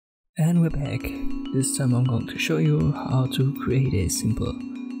And we're back. This time I'm going to show you how to create a simple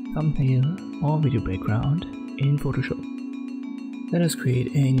thumbnail or video background in Photoshop. Let us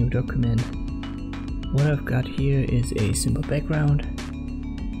create a new document. What I've got here is a simple background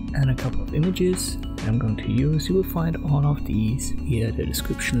and a couple of images that I'm going to use. You will find all of these via the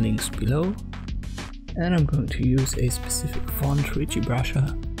description links below. And I'm going to use a specific font, Richie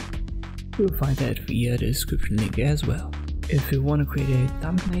Brusher. You will find that via the description link as well. If you want to create a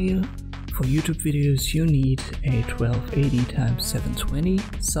thumbnail for YouTube videos, you need a 1280x720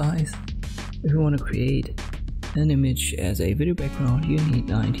 size. If you want to create an image as a video background, you need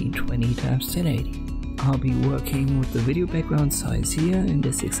 1920x1080. I'll be working with the video background size here in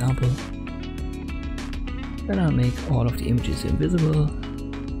this example. Then I'll make all of the images invisible.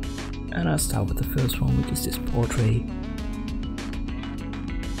 And I'll start with the first one, which is this portrait.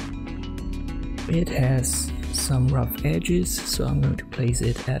 It has some rough edges, so I'm going to place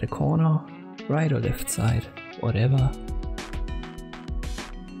it at a corner, right or left side, whatever.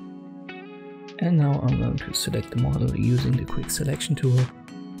 And now I'm going to select the model using the quick selection tool.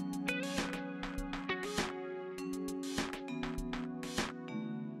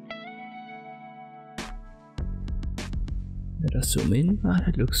 Let us zoom in.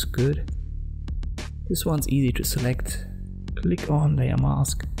 That looks good. This one's easy to select. Click on layer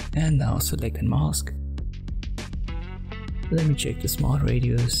mask and now select and mask. Let me check the smart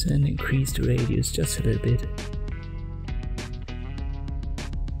radius and increase the radius just a little bit.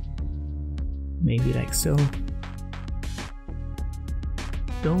 Maybe like so.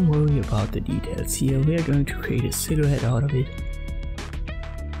 Don't worry about the details here, we are going to create a silhouette out of it.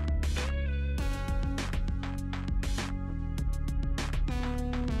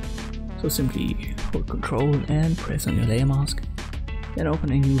 So simply hold Ctrl and press on your layer mask. Then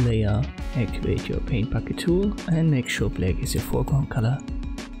open a new layer, activate your paint bucket tool and make sure black is your foreground color.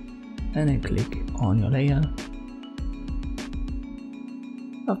 And then click on your layer.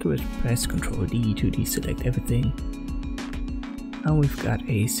 Afterwards press Ctrl D to deselect everything. Now we've got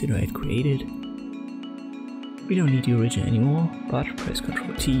a silhouette created. We don't need the original anymore, but press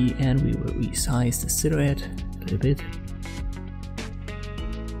Ctrl T and we will resize the silhouette a little bit.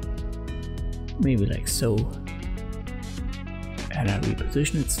 Maybe like so. And I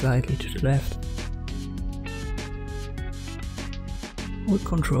reposition it slightly to the left. Hold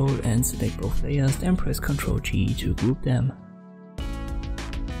Ctrl and select both layers, then press Ctrl G to group them.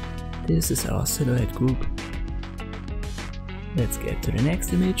 This is our silhouette group. Let's get to the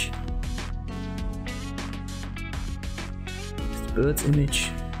next image. It's the bird's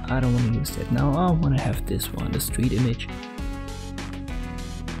image. I don't want to use that now, I want to have this one, the street image.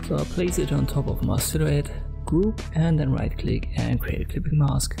 So I'll place it on top of my silhouette group and then right click and create a clipping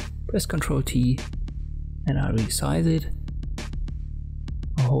mask. Press Ctrl T and I resize it.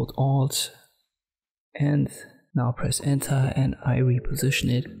 I'll hold Alt and now press Enter and I reposition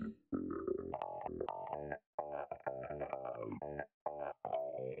it.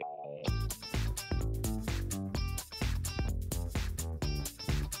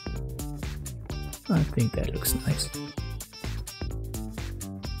 I think that looks nice.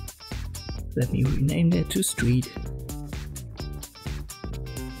 Let me rename that to street.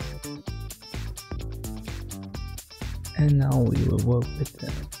 And now we will work with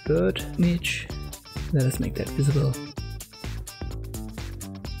the bird image. Let us make that visible.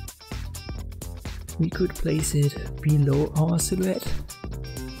 We could place it below our silhouette,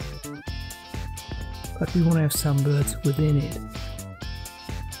 but we want to have some birds within it.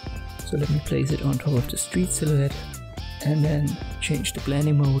 So let me place it on top of the street silhouette and then change the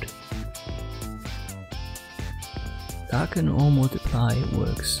blending mode. Darken or multiply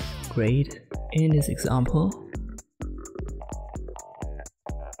works great in this example.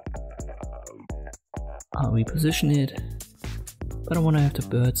 I'll reposition it, but I want to have the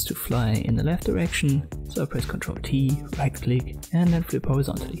birds to fly in the left direction, so I press Ctrl T, right click and then flip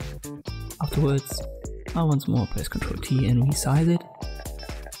horizontally. Afterwards, I once more press Ctrl T and resize it.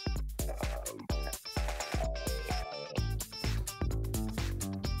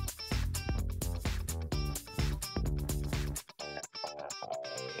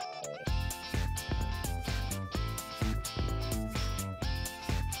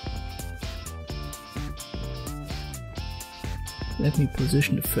 Let me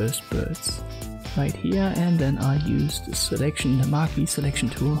position the first birds right here and then I use the marquee selection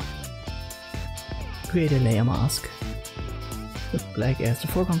tool. Create a layer mask with black as the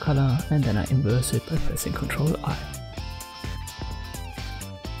foreground color and then I inverse it by pressing Ctrl I.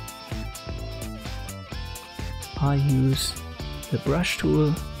 I use the brush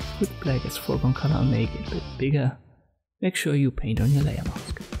tool with black as foreground color, make it a bit bigger. Make sure you paint on your layer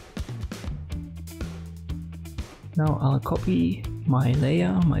mask. Now I'll copy my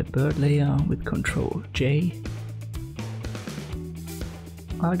layer, my bird layer with Ctrl J.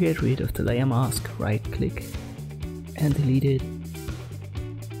 I'll get rid of the layer mask, right click and delete it.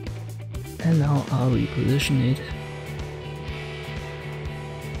 And now I'll reposition it.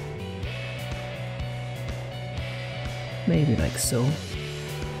 Maybe like so.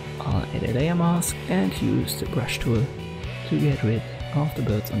 I'll add a layer mask and use the brush tool to get rid of the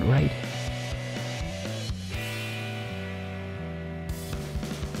birds on the right.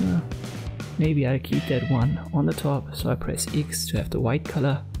 Maybe I'll keep that one on the top, so I press X to have the white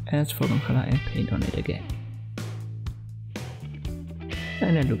color as foreground color and paint on it again.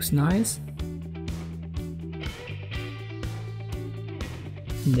 And it looks nice.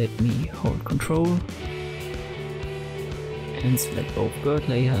 Let me hold Ctrl and select both bird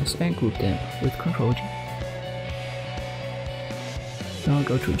layers and group them with Ctrl G. Now I'll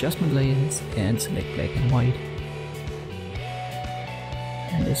go to adjustment layers and select black and white.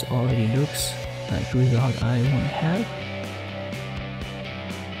 And this already looks like the result I want to have.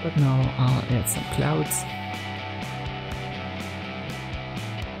 But now I'll add some clouds.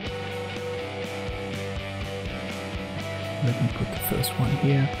 Let me put the first one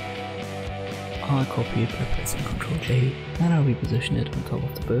here. I'll copy it by pressing Ctrl J and I'll reposition it on top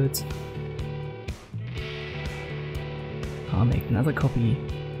of the birds. I'll make another copy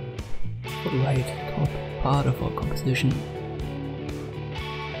for the right top part of our composition.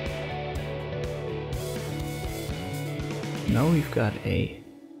 Now we've got a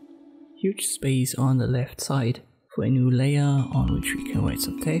huge space on the left side for a new layer on which we can write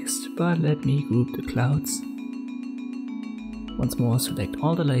some text, but let me group the clouds. Once more select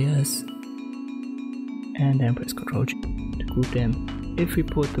all the layers and then press Ctrl G to group them. If we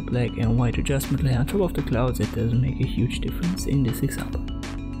put the black and white adjustment layer on top of the clouds, it doesn't make a huge difference in this example.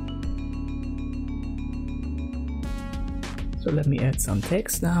 So let me add some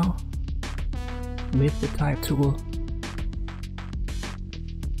text now with the type tool.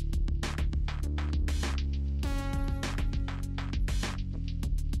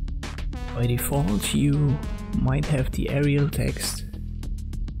 By default, you might have the Arial text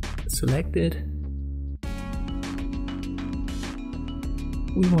selected.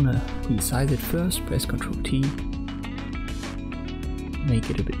 We want to resize it first, press Ctrl T,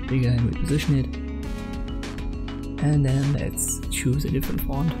 make it a bit bigger and reposition it. And then let's choose a different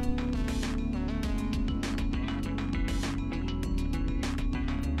font.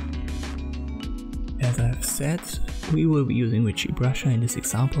 As I've said, we will be using Witchy Brusher in this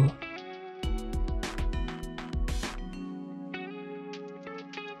example.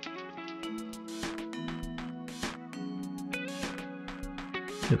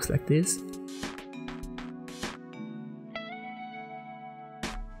 Looks like this.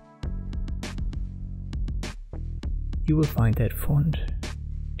 You will find that font.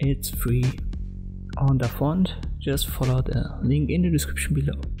 It's free on the font. Just follow the link in the description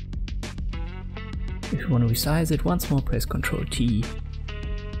below. If you want to resize it, once more press Ctrl T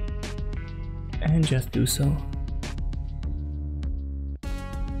and just do so.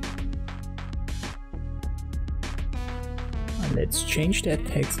 Let's change that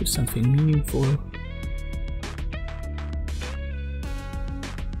text to something meaningful.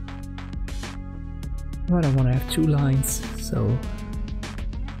 But I want to have two lines, so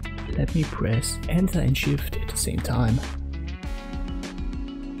let me press Enter and Shift at the same time.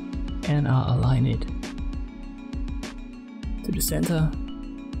 And I'll align it to the center.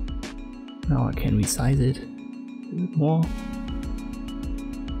 Now I can resize it a bit more.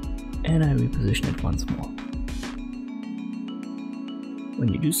 And I reposition it once more.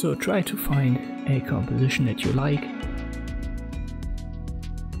 When you do so, try to find a composition that you like.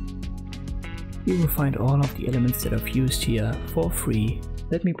 You will find all of the elements that I've used here for free.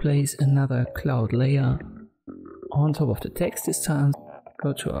 Let me place another cloud layer on top of the text this time.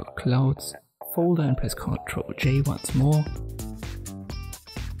 Go to our clouds folder and press Ctrl J once more.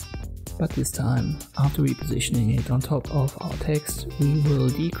 But this time, after repositioning it on top of our text, we will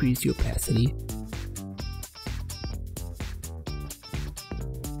decrease the opacity.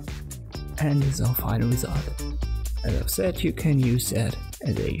 And this is our final result. As I've said, you can use that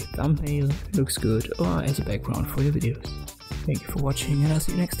as a thumbnail, it looks good, or as a background for your videos. Thank you for watching and I'll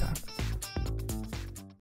see you next time.